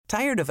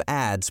Tired of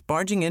ads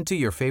barging into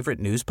your favorite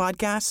news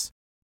podcasts?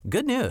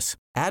 Good news.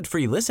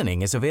 Ad-free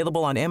listening is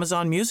available on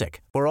Amazon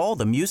Music for all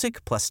the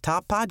music plus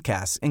top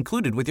podcasts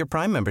included with your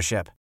Prime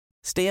membership.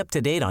 Stay up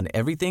to date on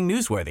everything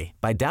newsworthy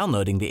by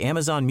downloading the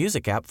Amazon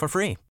Music app for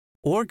free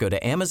or go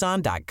to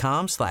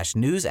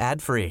amazon.com/news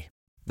ad free.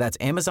 That's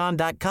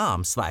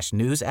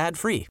amazon.com/news ad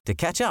free to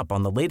catch up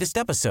on the latest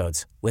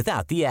episodes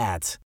without the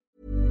ads.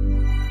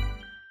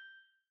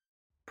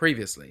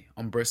 Previously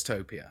on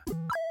Bristopia.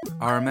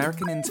 Our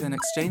American intern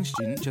exchange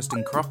student,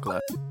 Justin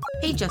Crockler.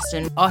 Hey,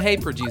 Justin. Oh, hey,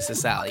 producer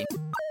Sally.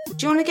 Do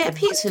you want to get a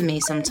pizza with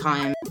me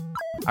sometime?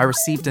 I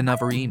received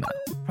another email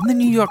from the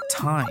New York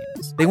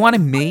Times. They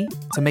wanted me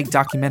to make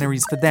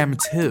documentaries for them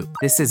too.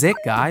 This is it,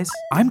 guys.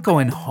 I'm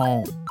going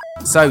home.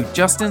 So,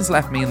 Justin's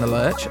left me in the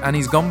lurch, and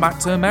he's gone back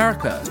to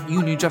America.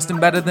 You knew Justin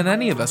better than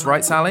any of us,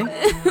 right, Sally?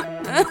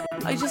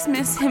 I just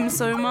miss him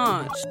so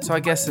much. So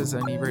I guess there's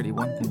only really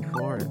one thing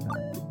for it,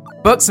 then.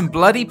 Book some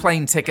bloody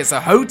plane tickets,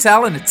 a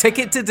hotel, and a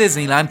ticket to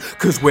Disneyland,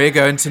 because we're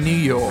going to New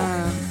York.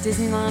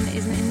 Disneyland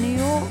isn't in New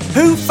York?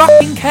 Who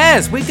fucking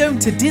cares? We're going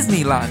to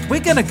Disneyland.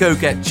 We're going to go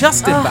get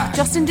Justin back.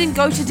 Justin didn't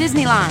go to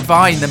Disneyland.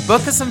 Fine, then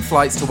book us some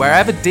flights to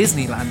wherever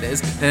Disneyland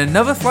is, then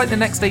another flight the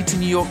next day to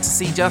New York to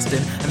see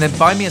Justin, and then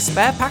buy me a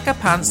spare pack of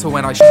pants for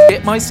when I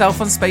shit myself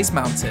on Space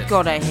Mountain.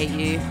 God, I hate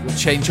you. You'll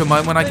change your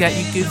mind when I get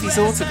you Goofy's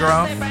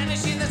autograph.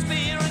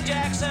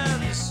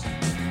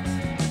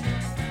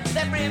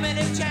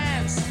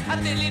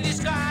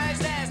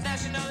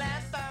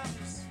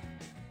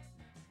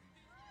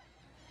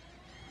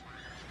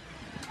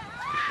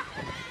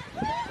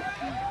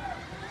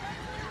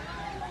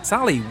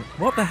 Sally,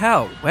 what the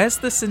hell? Where's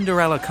the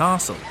Cinderella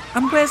castle?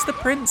 And where's the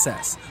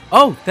princess?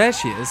 Oh, there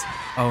she is.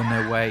 Oh,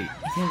 no, wait.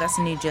 I think that's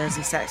a New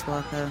Jersey sex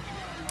worker.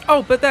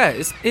 Oh, but there,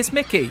 it's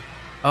Mickey.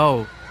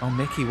 Oh,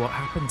 Mickey, what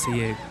happened to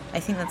you?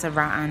 I think that's a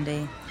rat,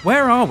 Andy.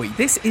 Where are we?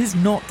 This is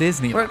not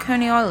Disney. We're at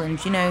Coney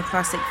Island, you know,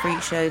 classic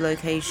freak show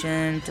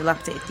location,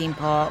 dilapidated theme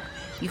park.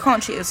 You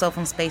can't shoot yourself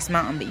on Space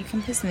Mountain, but you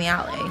can piss in the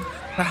alley.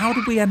 But how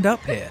did we end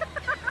up here?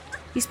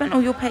 You spent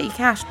all your petty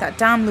cash. That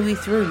damn Louis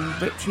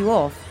Theroux ripped you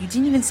off. You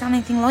didn't even sound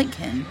anything like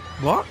him.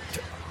 What?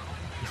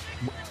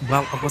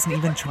 Well, I wasn't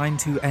even trying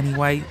to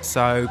anyway,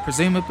 so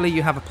presumably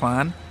you have a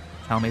plan.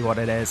 Tell me what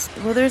it is.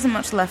 Well, there isn't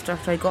much left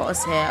after I got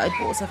us here. I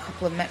bought us a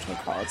couple of Metro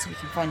cards so we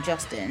can find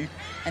Justin,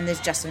 and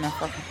there's just enough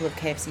for a couple of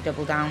KFC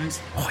double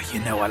downs. Oh, you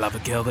know I love a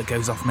girl that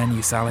goes off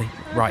menu, Sally.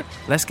 Right,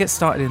 let's get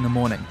started in the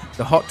morning.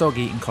 The hot dog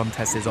eating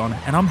contest is on,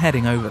 and I'm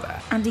heading over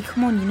there. Andy,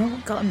 come on, you know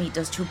what gutter meat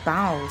does to your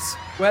bowels.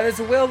 Where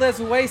there's a will, there's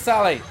a way,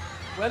 Sally.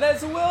 Where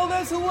there's a will,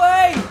 there's a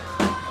way.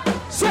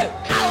 So,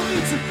 I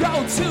need to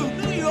go to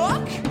New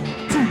York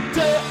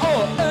today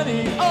or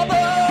any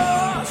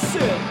other.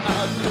 Said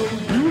I know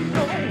you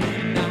know.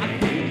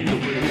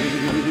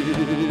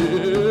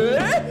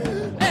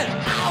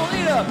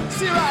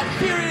 See right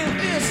here in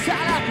this town,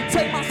 I can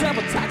take myself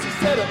a taxi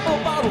instead of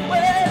up all the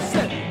way.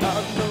 Said, I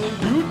know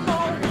you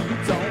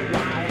don't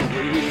like.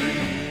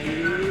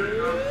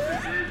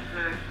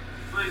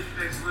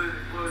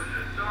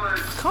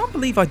 Can't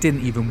believe I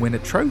didn't even win a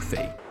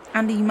trophy.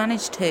 Andy, you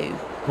managed to.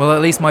 Well,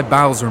 at least my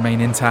bowels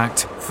remain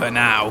intact, for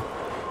now.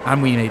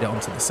 And we made it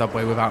onto the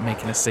subway without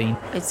making a scene.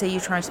 I'd say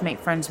you tried to make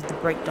friends with the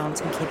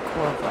breakdancing kid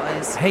choir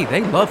guys. Hey, they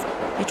love it.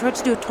 You tried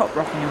to do a top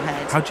rock in your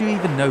head. How do you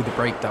even know the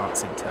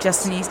breakdancing terms?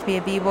 Justin used to be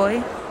a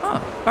b-boy.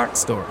 Ah,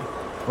 backstory.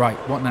 Right,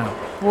 what now?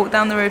 Walk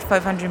down the road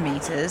 500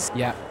 metres.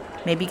 Yeah.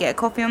 Maybe get a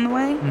coffee on the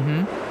way.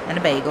 Mm-hmm. And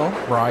a bagel.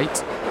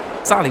 Right.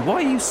 Sally, why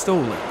are you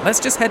stalling?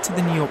 Let's just head to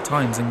the New York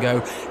Times and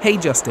go, hey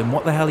Justin,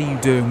 what the hell are you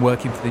doing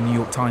working for the New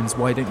York Times?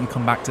 Why don't you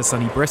come back to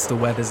sunny Bristol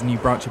where there's a new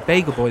branch of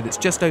Bagel Boy that's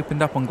just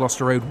opened up on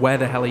Gloucester Road? Where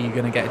the hell are you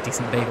going to get a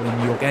decent bagel in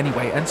New York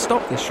anyway? And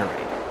stop this charade.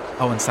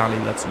 Oh, and Sally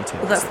loves you too.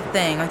 Well, that's the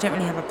thing. I don't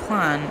really have a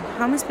plan.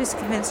 How am I supposed to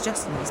convince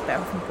Justin he's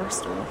better off in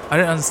Bristol? I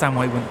don't understand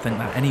why he wouldn't think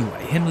that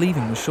anyway. Him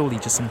leaving was surely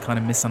just some kind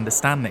of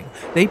misunderstanding.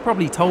 They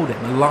probably told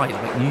him a lie,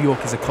 like New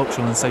York is a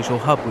cultural and social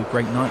hub with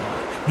great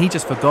nightlife. He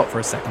just forgot for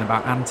a second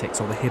about antics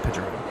or the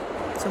Hippodrome.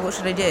 So what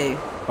should I do?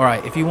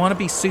 Alright, if you want to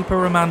be super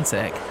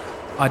romantic,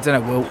 I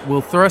don't know, we'll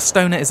throw a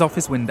stone at his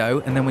office window,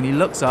 and then when he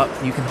looks up,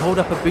 you can hold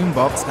up a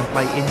boombox and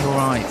play In Your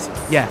Eyes.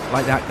 Yeah,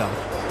 like that guy.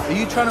 Are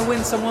you trying to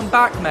win someone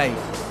back, mate?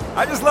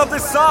 I just love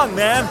this song,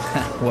 man.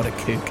 What a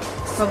kook.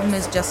 Problem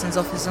is Justin's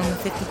office is on the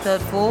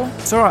 53rd floor.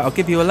 It's alright, I'll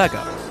give you a leg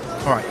up.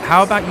 Alright,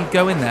 how about you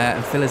go in there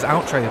and fill his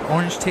out tray of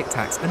orange Tic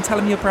Tacs and tell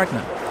him you're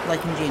pregnant?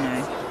 Like in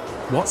Juno.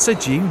 What's a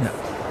Juno?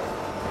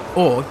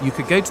 Or you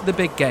could go to the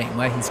big game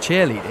where he's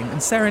cheerleading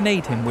and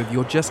serenade him with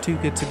You're Just Too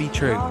Good To Be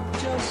True.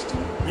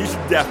 You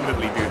should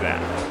definitely do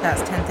that.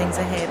 That's 10 things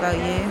I hate about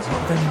you.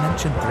 I've only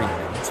mentioned 3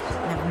 things.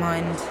 Never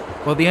mind.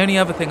 Well, the only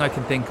other thing I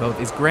can think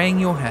of is greying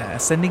your hair,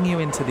 sending you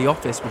into the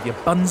office with your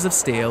buns of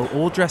steel,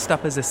 all dressed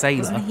up as a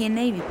sailor. Isn't he a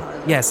Navy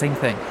pilot? Yeah, same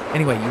thing.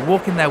 Anyway, you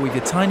walk in there with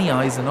your tiny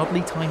eyes and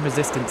oddly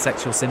time-resistant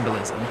sexual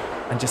symbolism,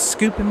 and just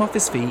scoop him off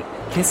his feet,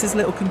 kiss his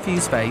little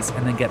confused face,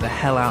 and then get the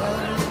hell out of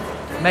there.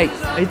 Mate,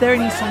 are there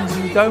any songs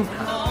you don't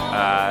have?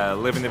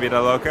 Living the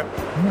vida loca?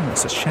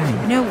 It's a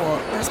shame. You know what?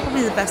 That's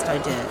probably the best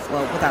idea.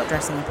 Well, without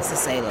dressing up as a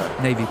sailor.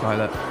 Navy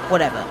pilot.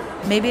 Whatever.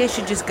 Maybe I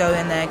should just go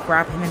in there,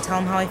 grab him and tell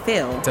him how I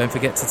feel. Don't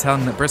forget to tell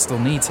him that Bristol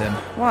needs him.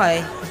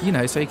 Why? You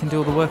know, so he can do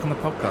all the work on the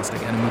podcast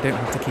again and we don't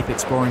have to keep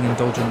exploring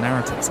indulgent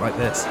narratives like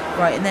this.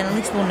 Right, and then at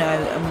least we'll know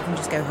and we can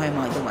just go home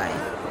either way.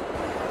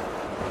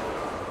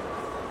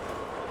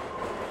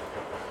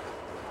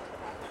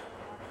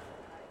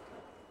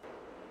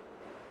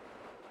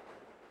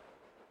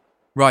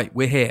 Right,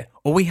 we're here.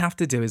 All we have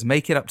to do is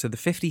make it up to the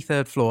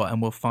 53rd floor and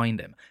we'll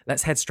find him.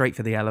 Let's head straight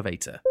for the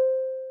elevator.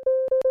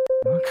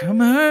 Oh, come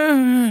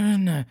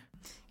on.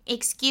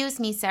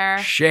 Excuse me, sir.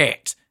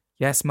 Shit.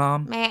 Yes,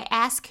 Mom? May I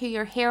ask who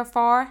you're here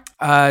for?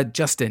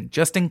 Justin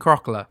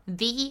Crockler.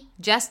 The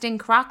Justin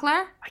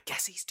Crockler? I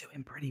guess he's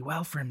doing pretty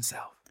well for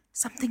himself.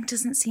 Something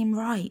doesn't seem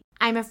right.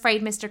 I'm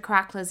afraid Mr.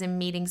 Crockler's in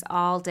meetings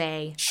all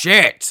day.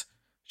 Shit!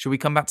 Should we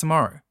come back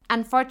tomorrow?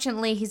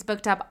 Unfortunately, he's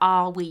booked up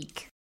all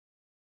week.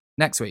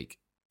 Next week?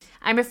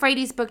 I'm afraid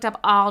he's booked up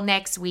all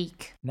next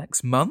week.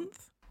 Next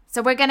month?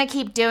 So we're gonna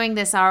keep doing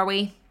this, are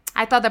we?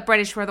 I thought the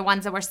British were the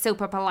ones that were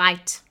super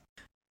polite.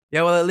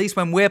 Yeah, well, at least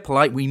when we're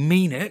polite, we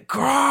mean it.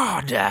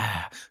 God!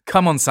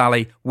 Come on,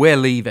 Sally, we're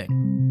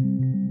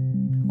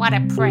leaving. What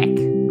a prick.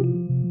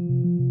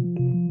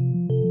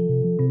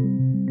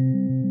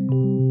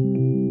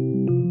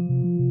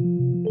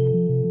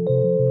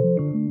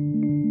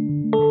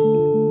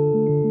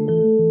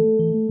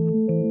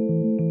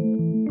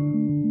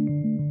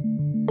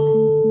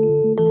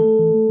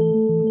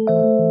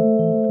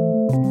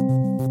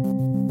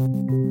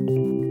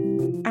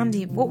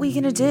 Andy, what were you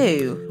going to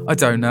do? I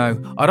don't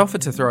know. I'd offer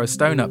to throw a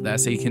stone up there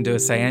so you can do a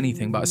say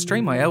anything, but I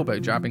strained my elbow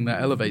jabbing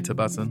that elevator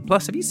button.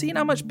 Plus, have you seen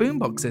how much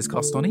boomboxes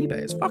cost on eBay?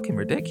 It's fucking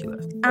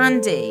ridiculous.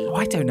 Andy! Oh,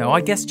 I don't know.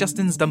 I guess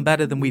Justin's done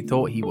better than we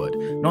thought he would.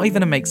 Not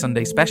even a Make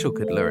Sunday special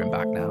could lure him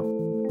back now.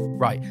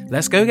 Right,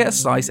 let's go get a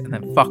slice and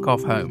then fuck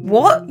off home.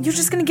 What? You're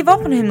just going to give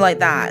up on him like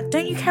that?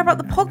 Don't you care about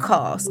the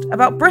podcast?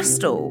 About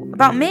Bristol?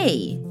 About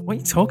me? What are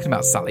you talking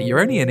about, Sally? You're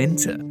only an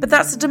intern. But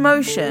that's a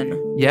demotion.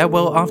 Yeah,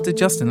 well, after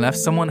Justin left,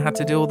 someone had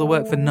to do all the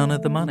work for none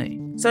of the money.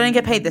 So I don't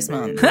get paid this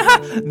month.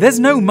 There's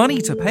no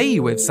money to pay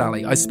you with,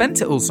 Sally. I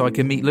spent it all so I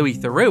could meet Louis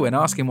Theroux and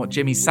ask him what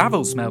Jimmy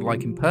Savile smelled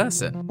like in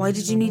person. Why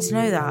did you need to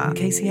know In that?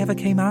 case he ever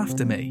came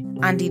after me.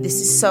 Andy, this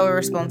is so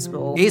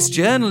irresponsible. It's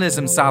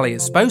journalism, Sally.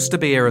 It's supposed to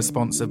be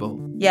irresponsible.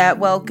 Yeah,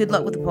 well, good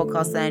luck with the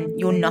podcast then.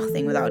 You're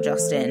nothing without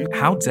Justin.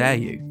 How dare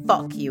you?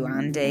 Fuck you,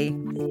 Andy.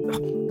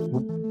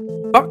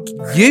 Fuck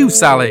you,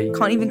 Sally.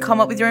 Can't even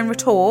come up with your own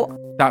retort?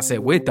 That's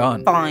it. We're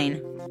done.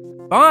 Fine.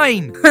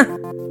 Fine.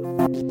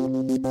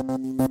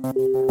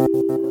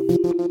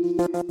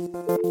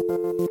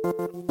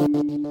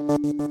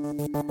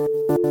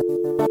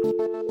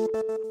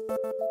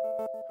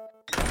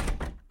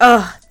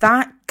 Ugh,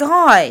 that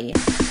guy.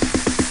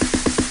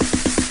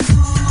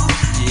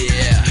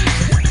 Yeah.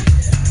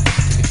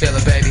 You feel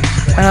it, baby?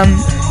 I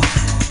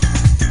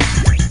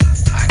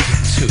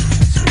can too.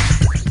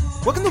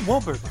 Welcome to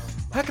Wahlburgers.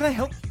 How can I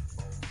help you?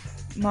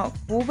 Mark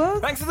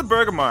Wahlberg? Thanks for the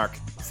burger, Mark.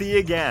 See you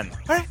again.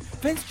 Alright,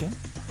 thanks, Jen.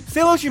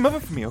 Say hello to your mother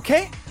for me,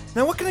 okay?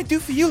 Now what can I do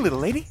for you, little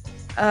lady?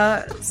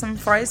 Some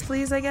fries,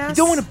 please, I guess? You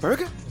don't want a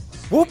burger?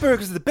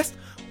 Wahlburgers are the best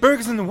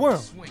burgers in the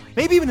world.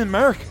 Maybe even in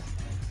America.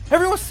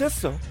 Everyone says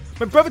so.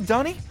 My brother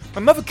Donnie,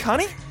 my mother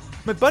Connie,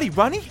 my buddy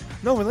Ronnie,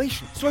 no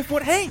relation. So I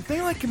thought, hey,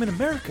 they like him in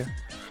America.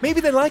 Maybe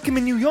they like him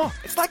in New York.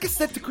 It's like I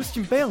said to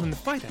Christian Bale in The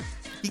Fighter.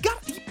 You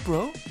gotta eat,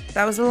 bro.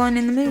 That was a line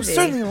in the movie. It was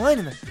certainly a line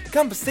in the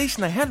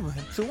conversation I had with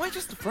him. So why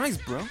just the fries,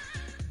 bro?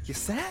 You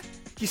sad?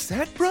 You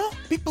sad, bro?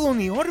 People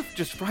only order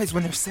just fries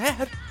when they're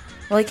sad.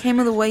 Well, I came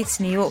all the way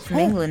to New York from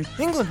England.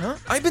 England, huh?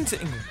 I've been to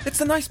England.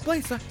 It's a nice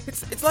place.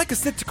 It's like I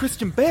said to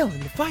Christian Bale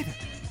in The Fighter.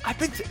 I've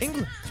been to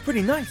England. It's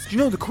pretty nice. Do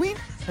you know the Queen?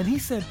 And he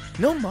said,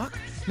 no, Mark.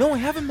 No, I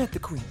haven't met the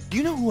Queen. Do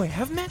you know who I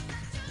have met?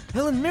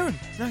 Helen Mirren.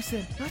 And I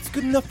said, that's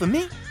good enough for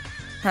me.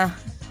 Huh.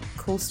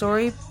 Cool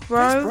story,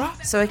 bro. Thanks, bro.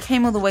 So I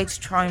came all the way to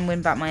try and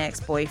win back my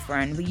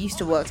ex-boyfriend. We used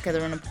to work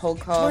together on a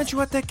podcast. Why aren't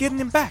you out there getting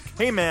him back?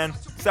 Hey, man.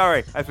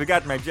 Sorry, I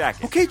forgot my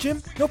jacket. Okay,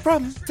 Jim. No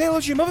problem. Say hello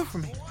to your mother for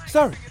me.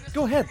 Sorry.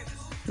 Go ahead.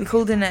 We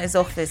called in at his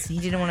office and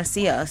he didn't want to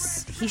see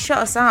us. He shut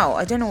us out.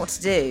 I don't know what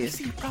to do.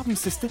 See your problem,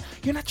 sister?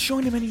 You're not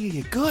showing him any of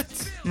your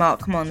goods. Mark,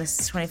 come on, this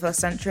is 21st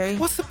century.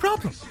 What's the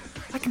problem?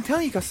 I can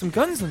tell you got some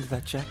guns under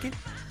that jacket.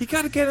 You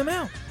gotta get them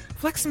out.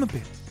 Flex them a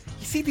bit.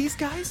 You see these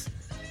guys?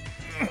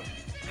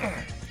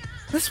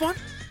 This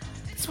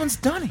one's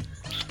Donnie.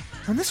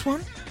 And this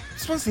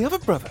one's the other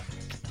brother.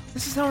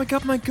 This is how I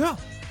got my girl.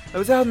 I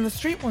was out in the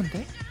street one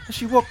day, and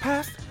she walked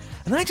past,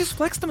 and I just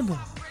flexed them a little.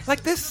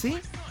 Like this, see?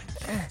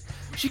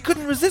 She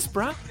couldn't resist,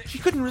 bro. She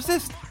couldn't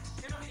resist.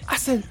 I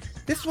said,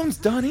 this one's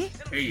Donnie.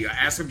 Hey, you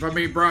asking for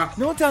me, bruh?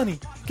 No, Donnie,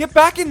 get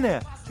back in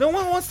there. No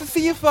one wants to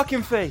see your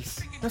fucking face.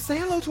 Now say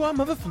hello to our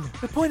mother for me.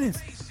 The point is,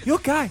 your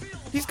guy,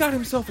 he's got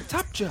himself a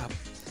top job.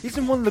 He's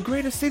in one of the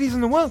greatest cities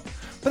in the world.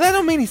 But that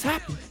don't mean he's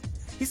happy.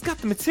 He's got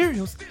the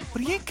materials,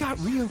 but he ain't got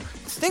real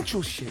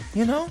instinctual shit,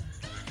 you know?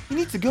 He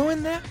needs to go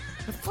in there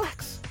and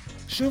flex.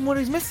 Show him what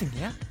he's missing,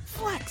 yeah?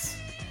 Flex.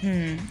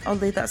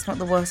 Oddly, that's not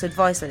the worst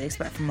advice I'd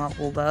expect from Mark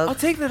Wahlberg. I'll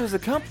take that as a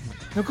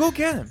compliment. Now go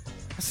get him.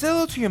 I'll say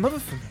hello to your mother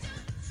for me.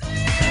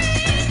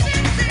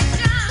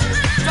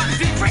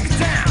 Break it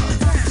down.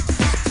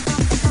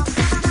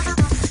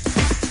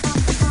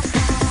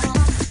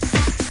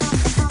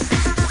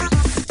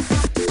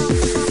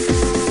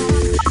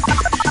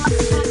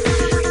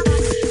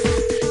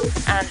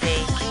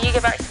 Andy, can you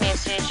get back to me as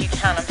soon as you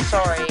can? I'm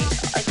sorry.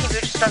 I think we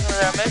were just struggling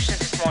with our emotions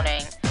this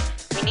morning.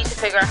 We need to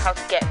figure out how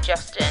to get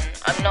Justin.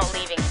 I'm not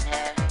leaving him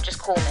here. Just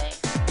call me.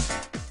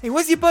 Hey,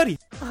 where's your buddy?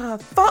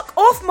 Fuck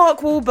off, Mark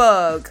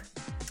Wahlberg!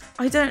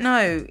 I don't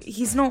know.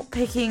 He's not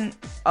picking...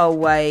 Oh,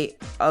 wait.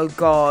 Oh,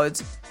 God.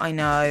 I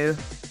know.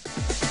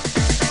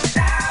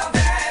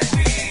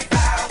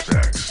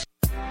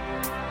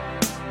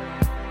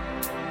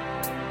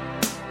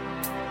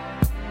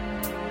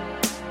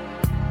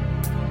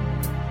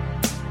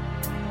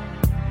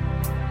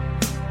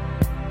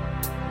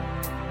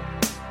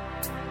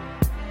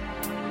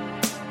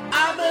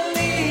 I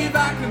believe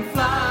I can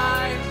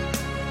fly.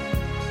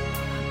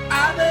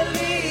 I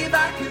believe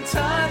I can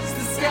touch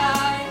the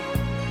sky.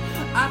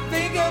 I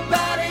think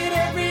about it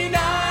every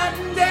night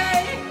and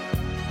day.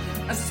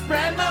 I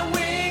spread my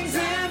wings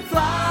and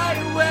fly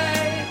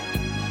away.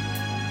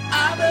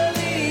 I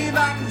believe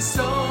I can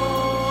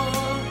soar.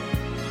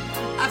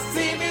 I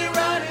see me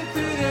running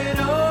through that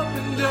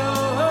open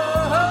door.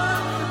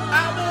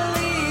 I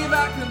believe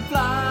I can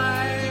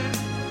fly.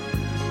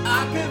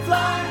 I can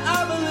fly. I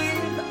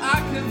believe I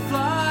can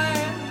fly.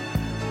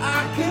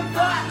 I can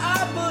fly.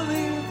 I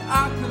believe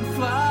I can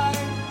fly.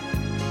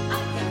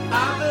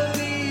 I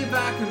believe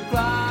I can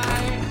fly.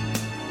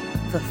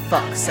 For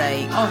fuck's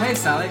sake. Oh, hey,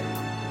 Sally.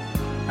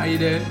 How you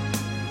doing?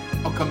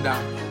 I'll come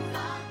down.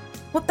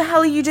 What the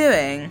hell are you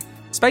doing?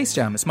 Space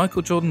Jam, it's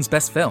Michael Jordan's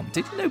best film.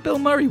 Did you know Bill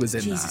Murray was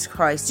in Jesus that?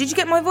 Christ. Did you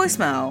get my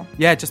voicemail?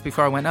 Yeah, just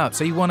before I went up.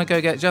 So you want to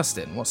go get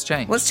Justin? What's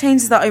changed? What's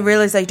changed is that I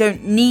realise I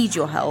don't need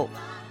your help,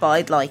 but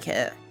I'd like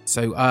it.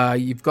 So,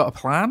 you've got a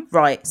plan?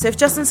 Right, so if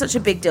Justin's such a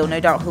big deal,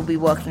 no doubt he'll be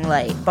working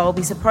late, but I'll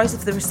be surprised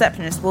if the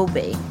receptionist will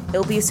be.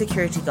 It'll be a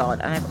security guard,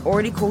 and I've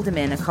already called him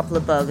in a couple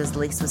of burgers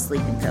laced with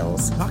sleeping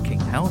pills.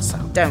 Fucking hell,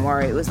 Sal. Don't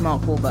worry, it was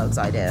Mark Wahlberg's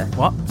idea.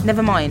 What?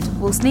 Never mind,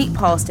 we'll sneak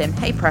past him.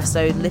 Hey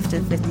presto, lift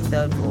to the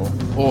 53rd floor.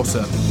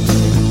 Awesome.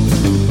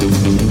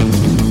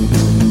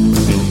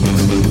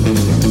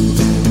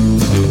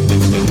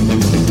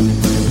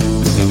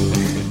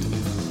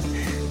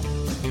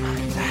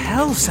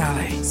 Hell,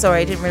 Sally.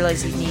 Sorry, I didn't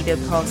realise you'd need a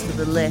pass for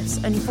the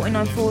lifts. Only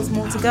 49 floors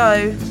more to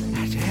go.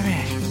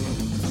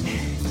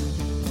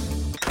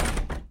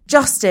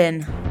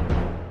 Justin!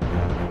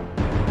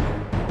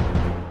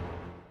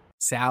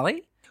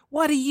 Sally?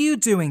 What are you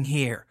doing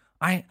here?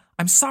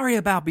 I'm sorry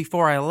about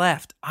before I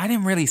left. I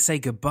didn't really say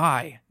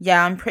goodbye.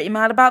 Yeah, I'm pretty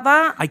mad about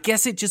that. I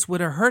guess it just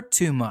would have hurt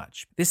too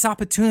much. This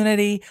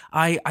opportunity,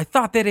 I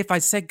thought that if I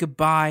said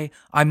goodbye,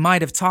 I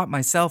might have talked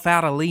myself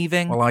out of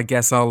leaving. Well, I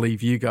guess I'll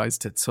leave you guys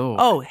to talk.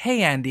 Oh,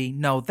 hey, Andy.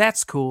 No,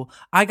 that's cool.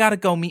 I gotta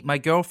go meet my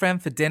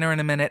girlfriend for dinner in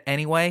a minute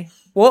anyway.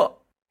 What?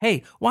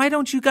 Hey, why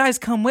don't you guys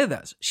come with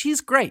us?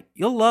 She's great.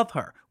 You'll love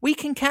her. We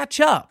can catch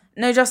up.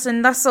 No,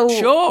 Justin, that's all...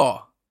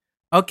 Sure.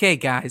 Okay,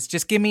 guys,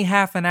 just give me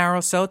half an hour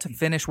or so to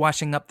finish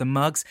washing up the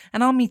mugs,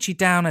 and I'll meet you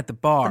down at the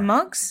bar. The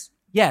mugs?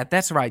 Yeah,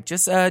 that's right.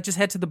 Just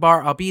head to the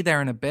bar. I'll be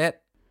there in a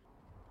bit.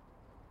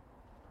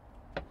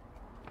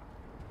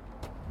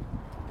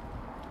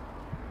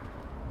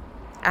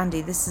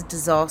 Andy, this is a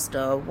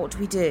disaster. What do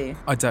we do?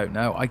 I don't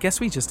know. I guess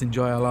we just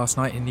enjoy our last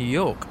night in New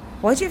York.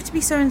 Why do you have to be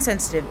so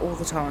insensitive all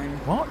the time?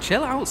 What?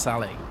 Chill out,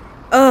 Sally.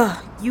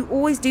 Ugh, you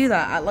always do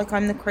that, act like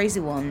I'm the crazy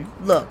one.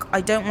 Look, I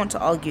don't want to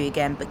argue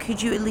again, but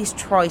could you at least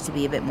try to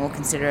be a bit more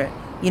considerate?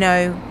 You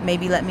know,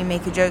 maybe let me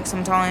make a joke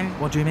sometime?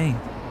 What do you mean?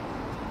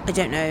 I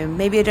don't know,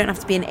 maybe I don't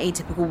have to be an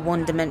atypical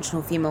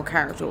one-dimensional female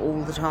character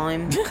all the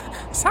time.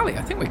 Sally,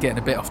 I think we're getting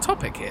a bit off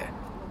topic here.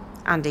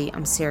 Andy,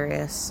 I'm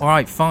serious.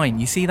 Alright, fine.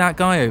 You see that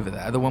guy over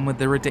there, the one with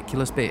the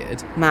ridiculous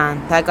beard?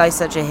 Man, that guy's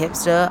such a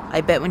hipster. I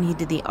bet when he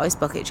did the ice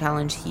bucket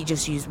challenge, he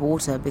just used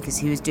water because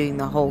he was doing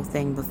the whole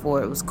thing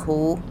before it was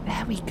cool.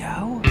 There we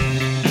go.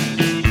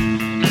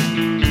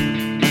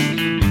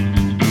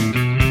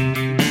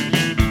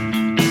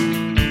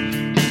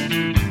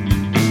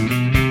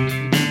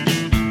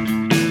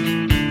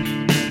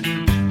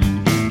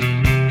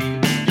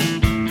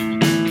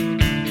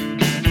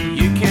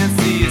 You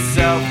can't see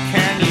yourself,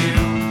 can you?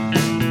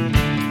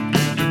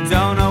 You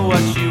don't know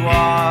what you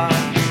are.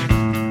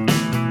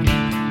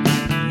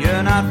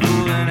 You're not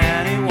fooling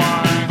anyone.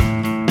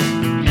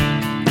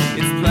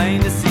 It's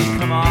plain to see,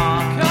 come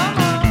on.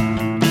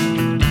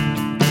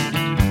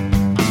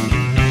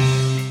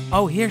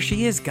 Oh, here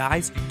she is,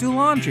 guys.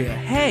 Dulandria,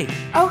 hey.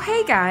 Oh,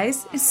 hey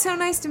guys. It's so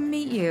nice to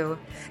meet you.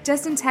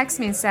 Justin texted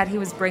me and said he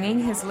was bringing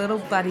his little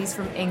buddies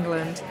from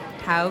England.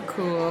 How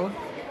cool.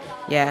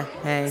 Yeah,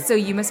 hey. So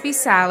you must be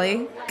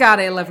Sally. God,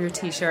 I love your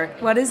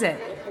t-shirt. What is it?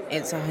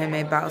 It's a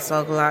homemade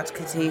Battlestar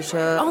Galactica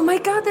t-shirt. Oh my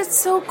god, that's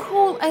so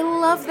cool. I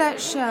love that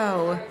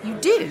show. You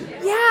do?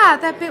 Yeah,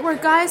 that bit where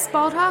Guy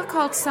Spaldha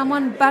called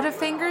someone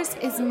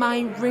Butterfingers is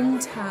my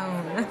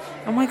ringtone.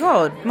 Oh my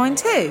god, mine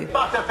too.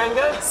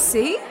 Butterfingers.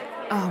 See?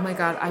 Oh my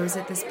god, I was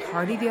at this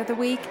party the other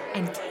week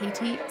and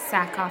Katie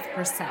Sackhoff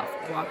herself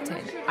walked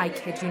in. I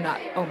kid you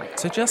not. Oh my god.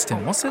 So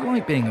Justin, what's it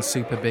like being a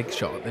super big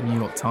shot at the New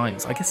York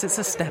Times? I guess it's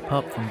a step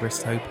up from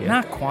Bristopia.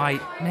 Not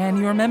quite. Man,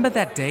 you remember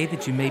that day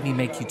that you made me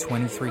make you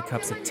 23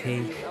 cups of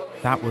tea?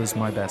 That was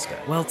my best day.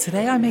 Well,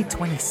 today I made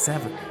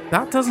 27.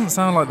 That doesn't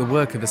sound like the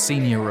work of a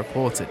senior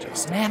reporter,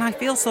 Justin. Man, I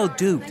feel so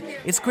duped.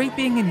 It's great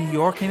being in New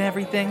York and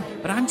everything,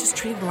 but I'm just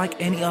treated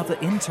like any other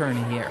intern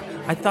here.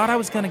 I thought I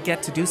was gonna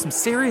get to do some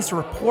serious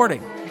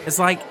reporting. It's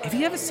like, have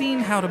you ever seen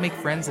How to Make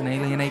Friends and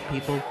Alienate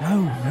People?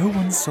 No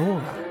one saw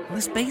that. Well,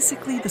 it's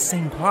basically the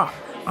same plot.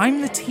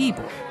 I'm the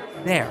T-boy.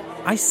 There,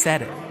 I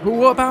said it. But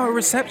what about a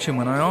reception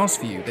when I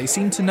asked for you? They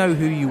seemed to know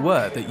who you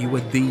were, that you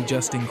were the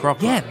Justin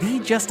Crockler. Yeah, the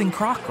Justin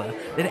Crockler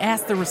that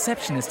asked the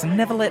receptionist to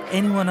never let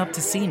anyone up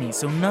to see me,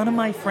 so none of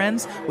my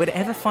friends would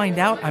ever find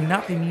out I'm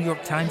not the New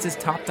York Times'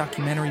 top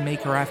documentary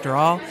maker after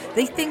all.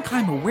 They think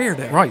I'm a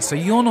weirdo. Right, so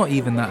you're not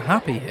even that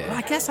happy here. Well,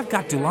 I guess I've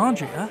got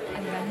Dulandria.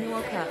 And then he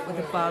woke up with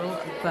a bottle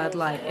of Bud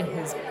Light in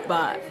his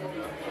butt.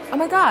 Oh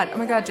my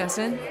god,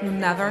 Justin, you'll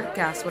never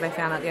guess what I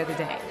found out the other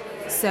day.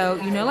 So,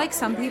 you know, like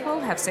some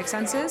people have 6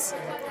 senses?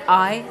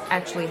 I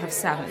actually have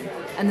 7.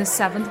 And the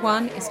 7th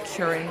one is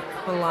curing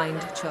blind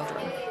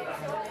children.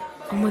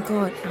 Oh my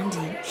god,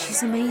 Andy,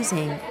 she's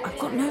amazing. I've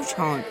got no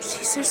chance.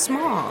 She's so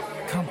smart.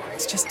 Come on,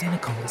 it's just dinner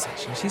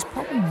conversation. She's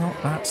probably not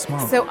that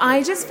smart. So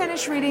I just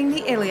finished reading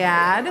the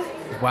Iliad.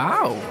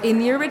 Wow. In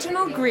the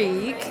original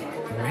Greek.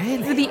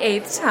 Really? For the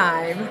 8th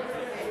time.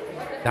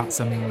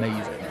 That's amazing.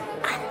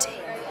 Andy.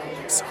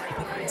 Sorry,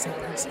 but that is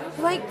impressive.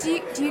 Like,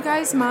 do you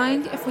guys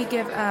mind if we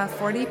give a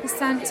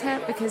 40%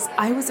 tip? Because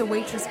I was a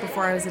waitress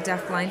before I was a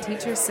deaf-blind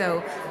teacher,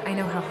 so I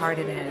know how hard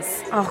it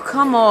is. Oh,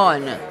 come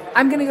on.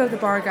 I'm gonna go to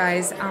the bar,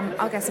 guys.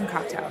 I'll get some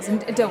cocktails.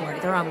 And don't worry,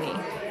 they're on me.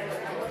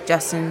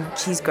 Justin,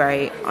 she's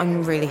great.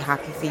 I'm really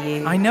happy for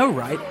you. I know,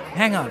 right?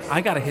 Hang on,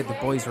 I gotta hit the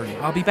boys' room.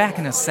 I'll be back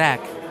in a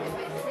sec.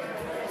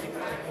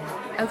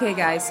 Okay,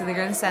 guys, so they're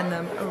gonna send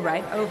them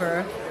right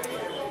over.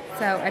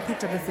 So I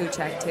picked up a food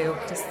check, too,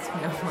 just,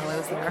 while I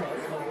was there.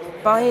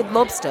 Buy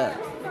lobster.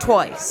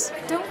 Twice.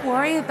 Don't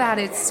worry about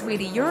it,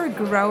 sweetie. You're a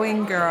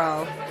growing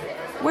girl.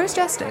 Where's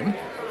Justin?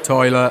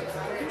 Toilet.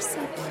 You're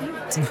so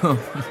cute.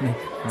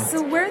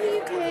 So where in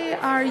the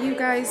UK are you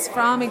guys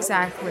from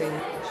exactly?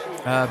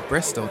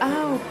 Bristol.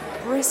 Oh,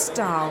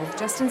 Bristol.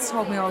 Justin's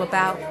told me all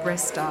about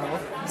Bristol.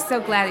 I'm so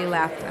glad he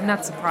left. I'm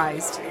not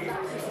surprised.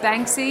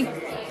 Banksy?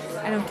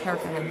 I don't care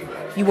for him.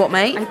 You what,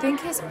 mate? I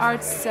think his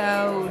art's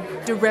so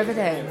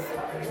derivative.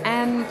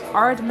 And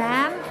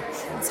Aardman?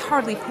 It's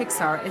hardly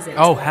Pixar, is it?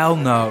 Oh, hell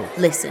no.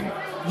 Listen,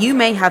 you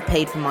may have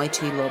paid for my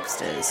 2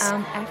 lobsters.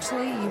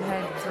 Actually, you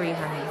had 3,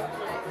 honey.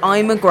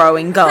 I'm a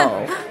growing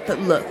girl. But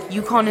look,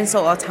 you can't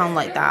insult our town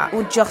like that.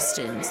 Or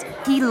Justin's.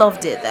 He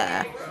loved it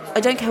there. I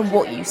don't care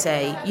what you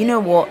say. You know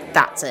what?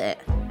 That's it.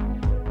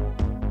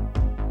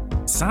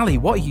 Sally,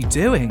 what are you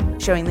doing?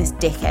 Showing this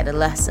dickhead a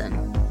lesson.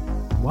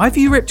 Why have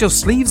you ripped your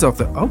sleeves off?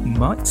 Oh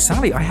my,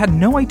 Sally, I had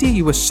no idea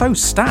you were so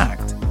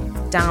stacked.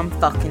 Damn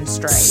fucking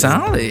straight.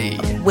 Sally!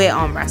 We're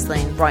arm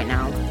wrestling right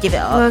now. Give it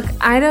up. Look,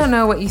 I don't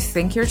know what you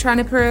think you're trying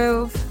to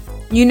prove.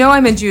 You know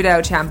I'm a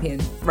judo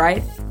champion,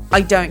 right?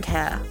 I don't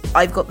care.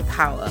 I've got the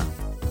power.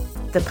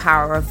 The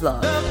power of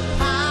love.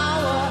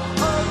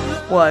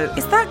 Whoa,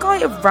 is that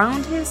guy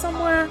around here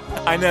somewhere?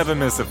 I never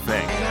miss a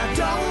thing.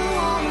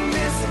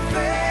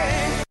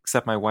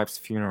 Except my wife's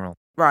funeral.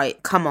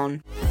 Right, come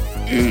on.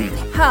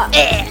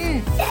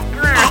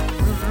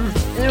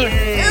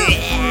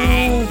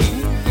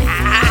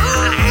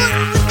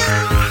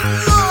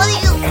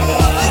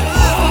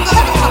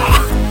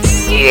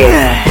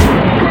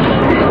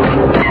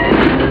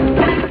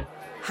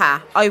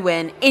 Ha, I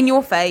win. In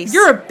your face.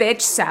 You're a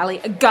bitch, Sally.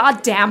 A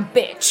goddamn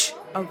bitch.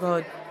 Oh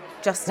god,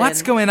 Justin.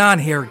 What's going on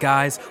here,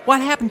 guys?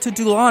 What happened to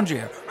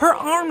Dulandria? Her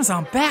arm's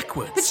on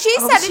backwards. But she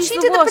said it. She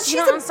did it, but she's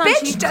a bitch.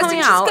 She's Justin. coming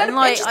She's out got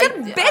and she's got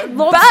a big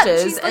lobsters,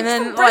 butt. She's and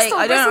then Bristol.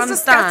 I don't Bristol's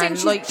understand.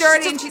 Disgusting. Like She's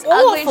dirty and she's awful.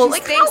 ugly and she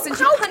Like, stinks and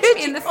she how punched could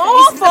me in the you-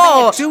 face.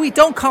 Awful. Dewey,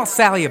 don't call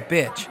Sally a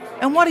bitch.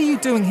 And what are you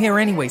doing here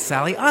anyway,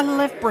 Sally? I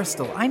left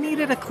Bristol. I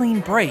needed a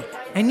clean break.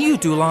 And you,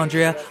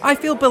 Dulandria, I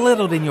feel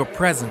belittled in your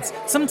presence.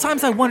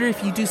 Sometimes I wonder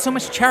if you do so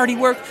much charity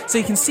work so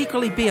you can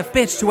secretly be a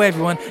bitch to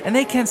everyone and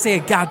they can't say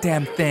a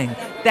goddamn thing.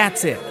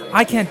 That's it.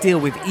 I can't deal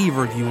with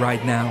either of you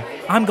right now.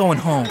 I'm going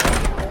home.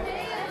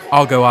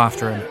 I'll go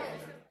after him.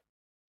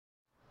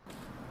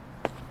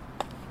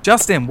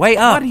 Justin, wait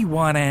up. What do you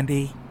want,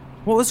 Andy?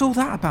 What was all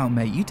that about,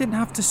 mate? You didn't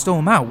have to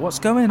storm out. What's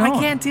going on? I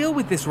can't deal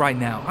with this right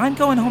now. I'm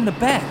going home to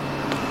bed.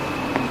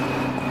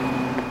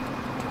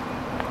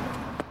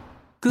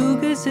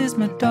 Googles is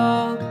my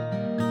dog.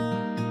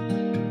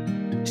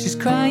 She's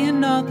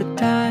crying all the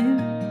time.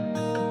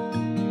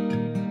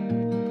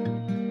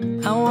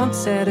 I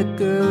once had a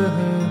girl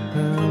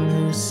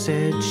who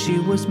said she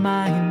was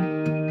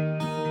mine.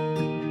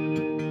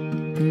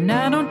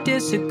 I don't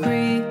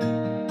disagree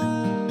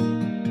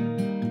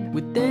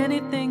with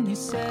anything you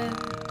said.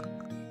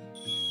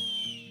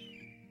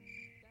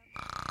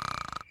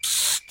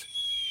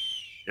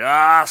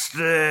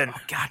 Justin!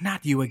 Oh, God,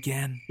 not you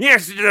again.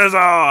 Yes, it is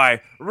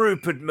I,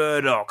 Rupert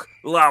Murdoch,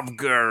 love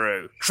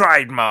guru,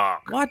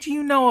 trademark. What do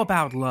you know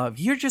about love?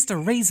 You're just a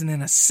raisin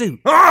in a suit.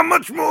 Oh,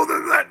 much more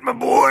than that, my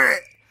boy.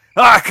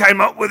 I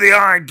came up with the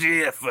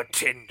idea for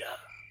Tinder.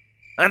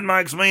 That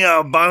makes me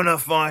a bona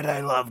fide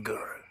love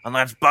guru. And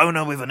that's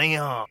Bona with an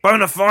ER.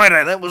 Bona fide,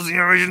 that was the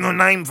original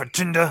name for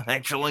Tinder,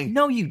 actually.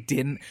 No, you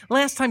didn't.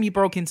 Last time you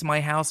broke into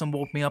my house and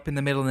woke me up in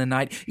the middle of the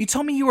night, you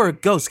told me you were a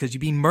ghost because you'd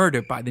been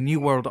murdered by the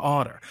New World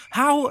Order.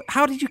 How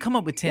did you come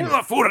up with Tinder? Well,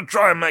 I thought I'd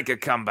try and make a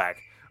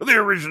comeback. The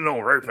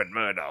original Rupert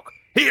Murdoch,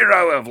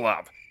 hero of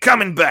love,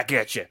 coming back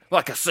at you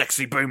like a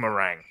sexy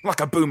boomerang,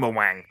 like a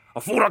boomerang. I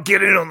thought I'd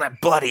get in on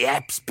that bloody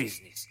apps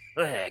business.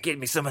 Get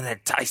me some of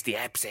that tasty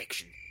apps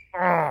action.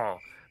 Oh,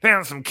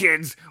 found some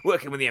kids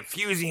working with the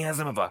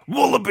enthusiasm of a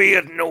wallaby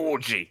at an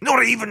orgy.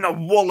 Not even a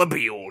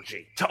wallaby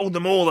orgy. Told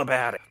them all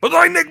about it. But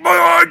they nicked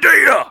my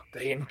idea!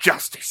 The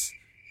injustice.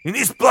 In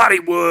this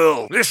bloody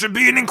world, there should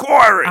be an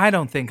inquiry. I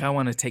don't think I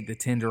want to take the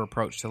Tinder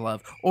approach to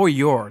love. Or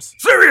yours.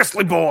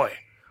 Seriously, boy.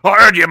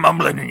 I heard you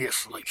mumbling in your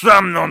sleep.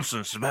 Some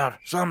nonsense about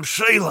some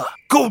Sheila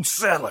called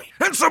Sally.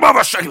 And some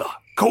other Sheila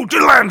called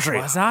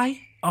Delandria. Was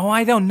I? Oh,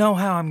 I don't know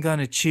how I'm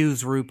gonna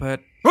choose,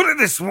 Rupert. Put it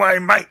this way,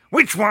 mate.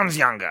 Which one's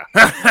younger?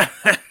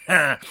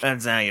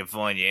 That's how you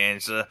find your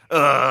answer.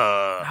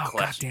 Oh,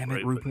 God damn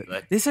it,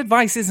 Rupert. This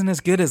advice isn't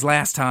as good as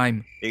last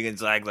time. You can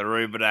take the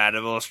Rupert out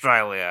of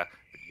Australia,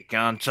 but you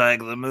can't take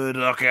the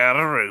Murdoch out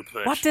of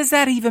Rupert. What does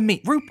that even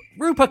mean?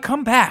 Rupert,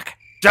 come back.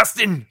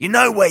 Justin, you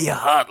know where your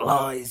heart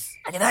lies,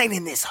 and it ain't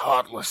in this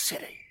heartless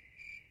city.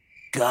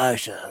 Go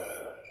to her.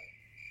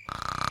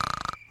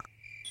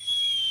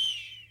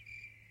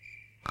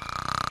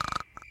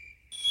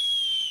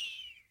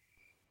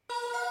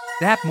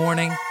 That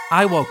morning,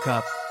 I woke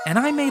up and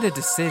I made a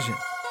decision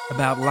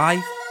about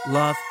life,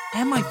 love,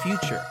 and my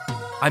future.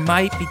 I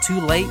might be too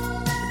late,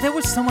 but there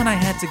was someone I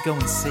had to go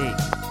and see.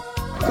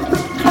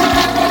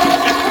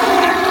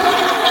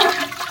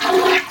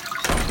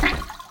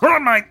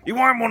 Right, mate, you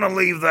won't want to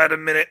leave that a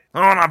minute.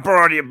 Oh, and I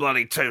borrowed your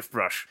bloody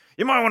toothbrush.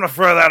 You might want to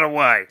throw that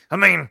away. I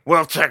mean,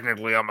 well,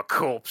 technically I'm a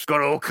corpse. Got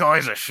all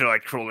kinds of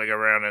shite crawling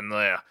around in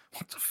there.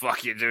 What the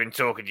fuck you doing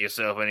talking to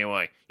yourself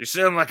anyway? You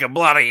sound like a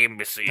bloody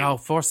imbecile. Oh,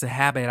 force the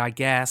habit, I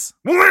guess.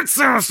 Well, that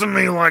sounds to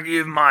me like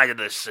you've made a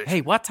decision. Hey,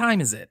 what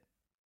time is it?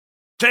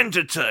 10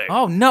 to 2.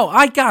 Oh, no,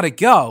 I gotta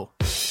go.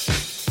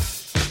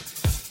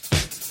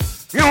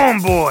 Come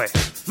on, boy.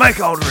 Make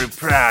old Roo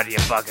proud, you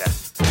bugger.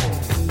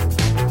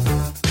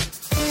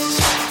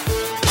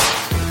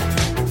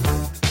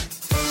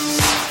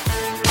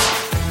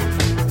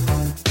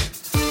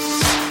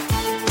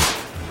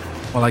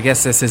 Well, I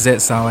guess this is it,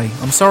 Sally.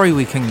 I'm sorry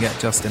we couldn't get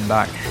Justin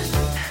back.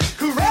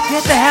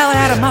 Get the hell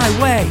out of my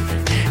way!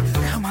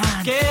 Come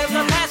on.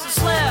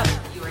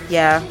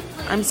 Yeah,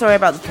 I'm sorry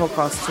about the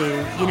podcast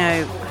too. You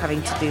know,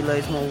 having to do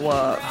loads more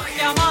work.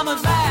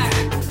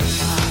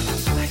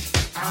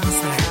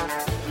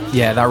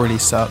 Yeah, that really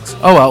sucks.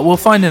 Oh well, we'll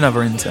find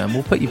another intern.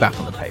 We'll put you back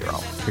on the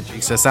payroll.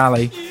 Producer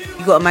Sally.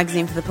 You got a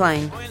magazine for the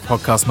plane?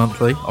 Podcast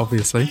monthly,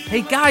 obviously.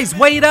 Hey guys,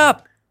 wait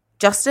up!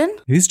 Justin?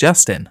 Who's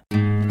Justin?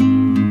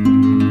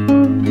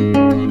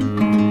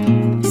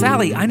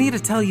 Sally, I need to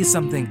tell you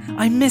something.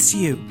 I miss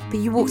you.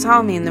 But you walked out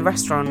on me in the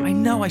restaurant. I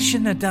know, I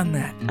shouldn't have done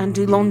that. And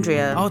do laundry.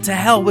 Oh, to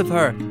hell with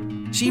her.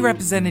 She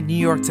represented New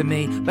York to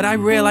me, but I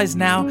realize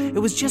now it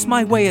was just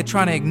my way of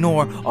trying to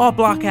ignore or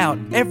block out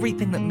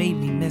everything that made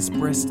me miss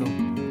Bristol.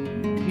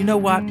 You know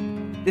what?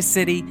 This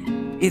city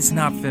is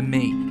not for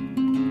me.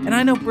 And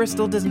I know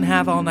Bristol doesn't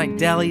have all-night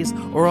delis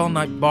or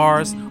all-night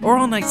bars or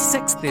all-night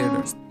sex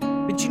theaters.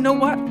 But you know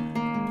what?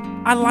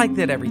 I like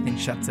that everything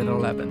shuts at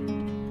 11.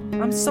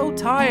 I'm so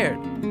tired.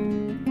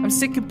 I'm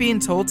sick of being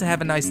told to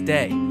have a nice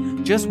day.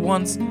 Just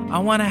once, I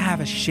want to have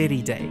a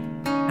shitty day.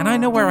 And I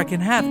know where I can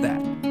have that.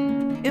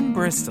 In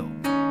Bristol.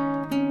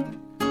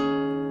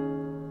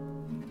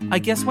 I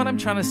guess what I'm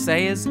trying to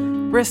say is,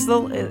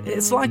 Bristol,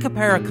 it's like a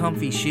pair of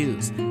comfy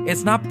shoes.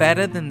 It's not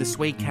better than the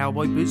suede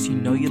cowboy boots you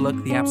know you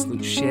look the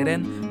absolute shit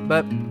in,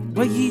 but,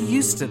 well, you're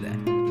used to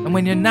them. And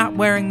when you're not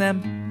wearing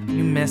them,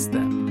 you miss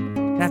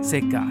them. That's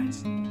it,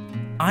 guys.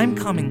 I'm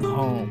coming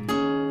home.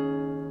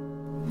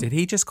 Did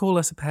he just call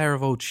us a pair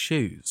of old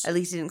shoes? At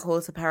least he didn't call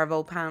us a pair of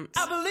old pants.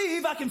 I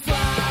believe I can fly.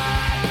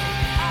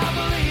 I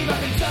believe I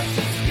can touch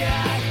the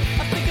sky.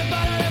 I think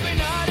about it every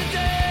night and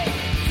day.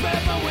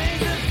 Spread my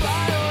wings and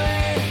fly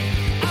away.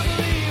 I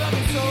believe I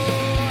can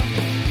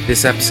soar.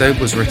 This episode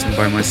was written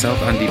by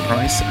myself, Andy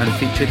Price, and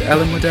featured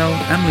Ellen Waddell,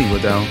 Emily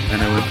Waddell,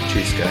 and Owen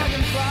Pachusko.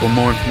 For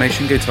more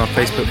information, go to our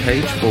Facebook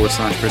page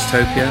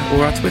 /Bristopia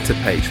or our Twitter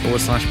page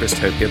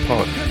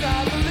 /BristopiaPod.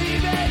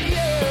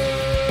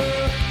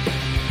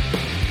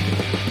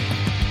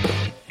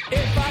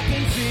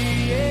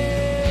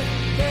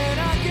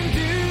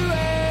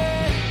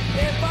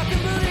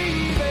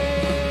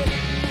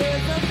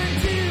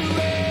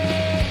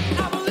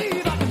 I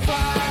believe I can fly.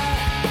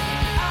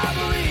 I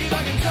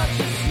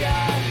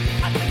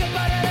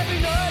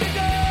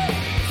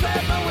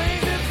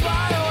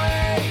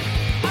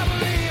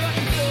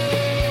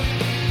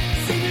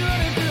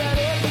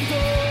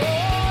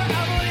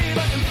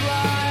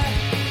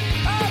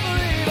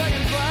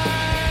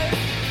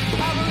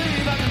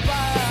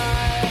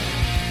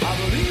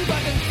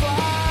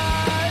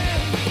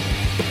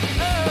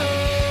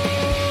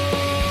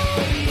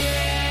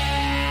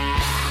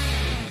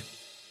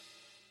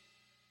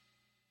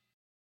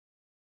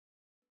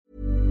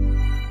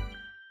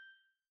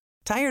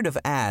Tired of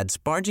ads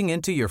barging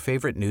into your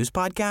favorite news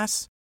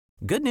podcasts?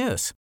 Good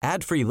news.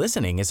 Ad-free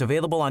listening is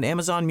available on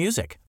Amazon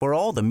Music for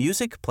all the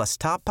music plus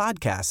top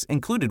podcasts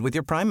included with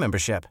your Prime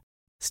membership.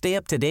 Stay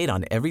up to date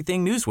on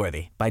everything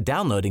newsworthy by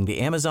downloading the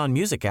Amazon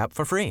Music app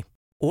for free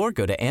or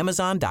go to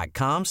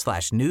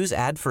amazon.com/news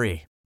ad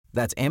free.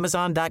 That's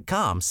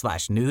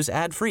amazon.com/news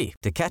ad free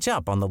to catch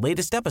up on the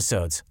latest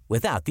episodes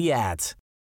without the ads.